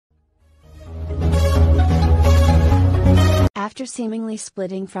After seemingly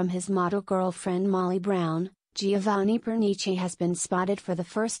splitting from his model girlfriend Molly Brown, Giovanni Pernice has been spotted for the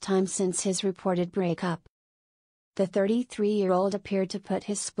first time since his reported breakup. The 33-year-old appeared to put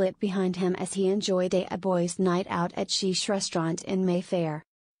his split behind him as he enjoyed a boys' night out at Sheesh restaurant in Mayfair.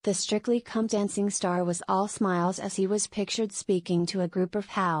 The Strictly Come Dancing star was all smiles as he was pictured speaking to a group of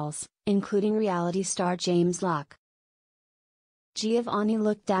pals, including reality star James Locke. Giovanni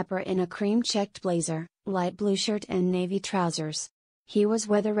looked dapper in a cream-checked blazer, light blue shirt and navy trousers. He was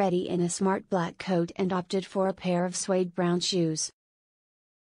weather-ready in a smart black coat and opted for a pair of suede brown shoes.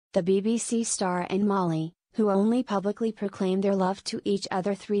 The BBC star and Molly, who only publicly proclaimed their love to each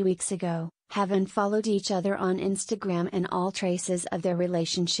other 3 weeks ago, have unfollowed each other on Instagram and all traces of their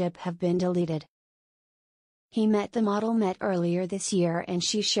relationship have been deleted. He met the model earlier this year and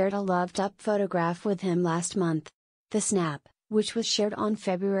she shared a loved-up photograph with him last month. The snap, which was shared on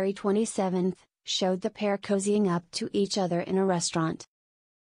February 27, showed the pair cozying up to each other in a restaurant.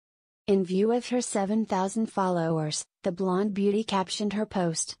 In view of her 7,000 followers, the blonde beauty captioned her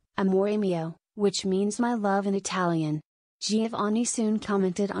post, "Amore mio," which means my love in Italian. Giovanni soon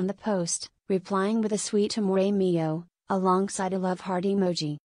commented on the post, replying with a sweet "Amore mio," alongside a love heart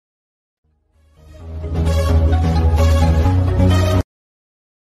emoji.